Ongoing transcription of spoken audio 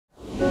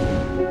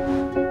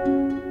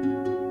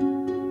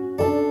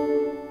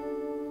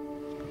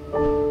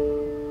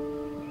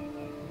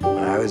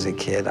was a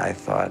kid, I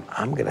thought,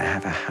 I'm gonna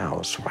have a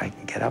house where I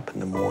can get up in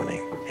the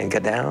morning and go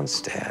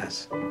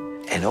downstairs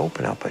and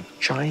open up a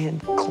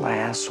giant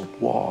glass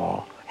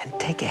wall and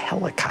take a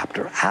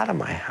helicopter out of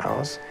my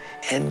house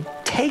and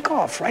take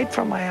off right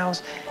from my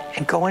house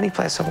and go any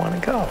place I want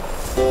to go.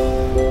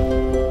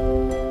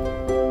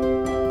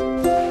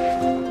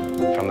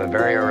 From a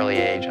very early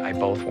age, I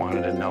both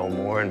wanted to know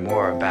more and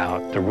more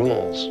about the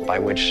rules by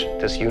which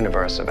this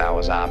universe of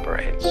ours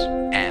operates.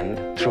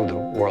 And through the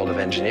world of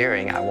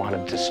engineering, I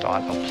wanted to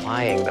start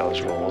applying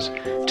those rules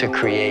to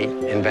create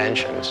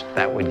inventions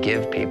that would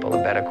give people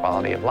a better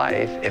quality of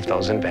life if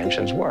those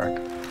inventions work.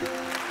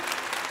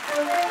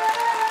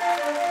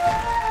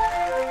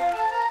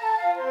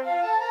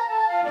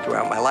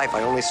 Throughout my life,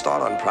 I only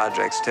start on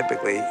projects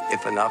typically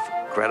if enough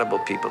credible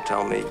people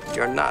tell me,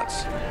 you're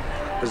nuts.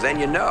 Because then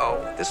you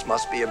know this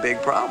must be a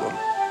big problem.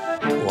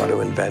 What do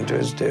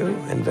inventors do?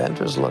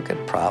 Inventors look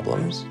at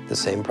problems, the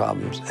same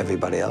problems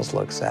everybody else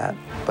looks at,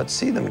 but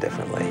see them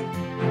differently.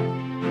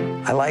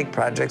 I like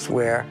projects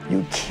where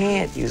you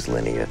can't use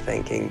linear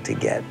thinking to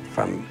get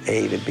from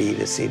A to B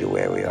to C to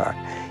where we are.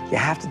 You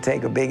have to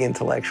take a big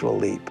intellectual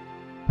leap.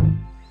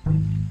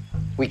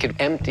 We could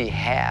empty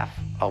half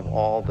of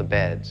all the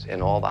beds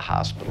in all the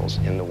hospitals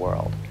in the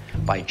world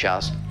by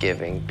just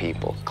giving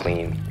people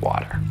clean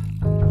water.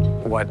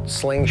 What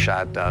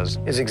Slingshot does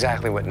is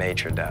exactly what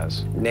nature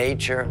does.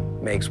 Nature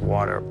makes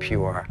water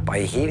pure.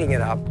 By heating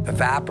it up,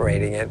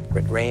 evaporating it,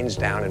 it rains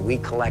down, and we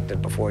collect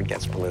it before it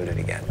gets polluted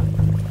again.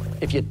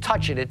 If you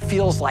touch it, it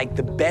feels like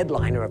the bed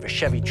liner of a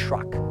Chevy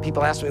truck.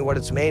 People ask me what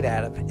it's made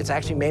out of. It's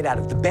actually made out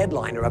of the bed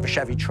liner of a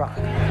Chevy truck.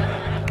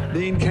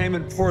 Dean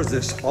Kamen pours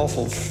this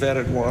awful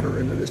fetid water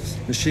into this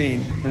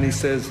machine, and he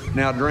says,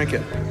 now drink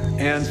it.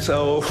 And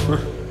so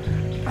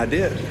I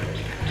did.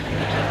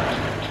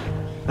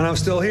 And I'm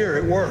still here,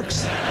 it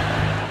works.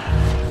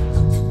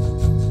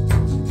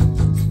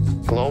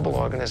 Global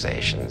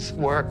organizations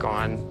work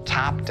on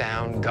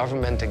top-down,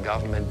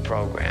 government-to-government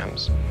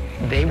programs.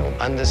 They don't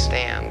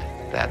understand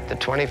that the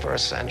 21st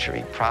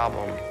century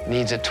problem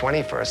needs a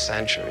 21st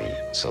century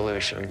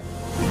solution.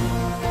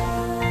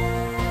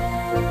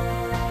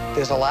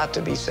 There's a lot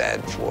to be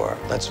said for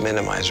let's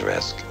minimize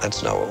risk,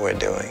 let's know what we're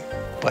doing.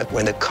 But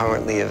when the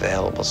currently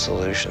available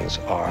solutions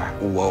are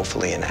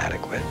woefully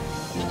inadequate,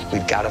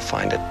 we've got to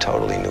find a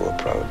totally new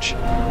approach.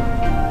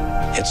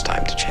 It's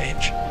time to change.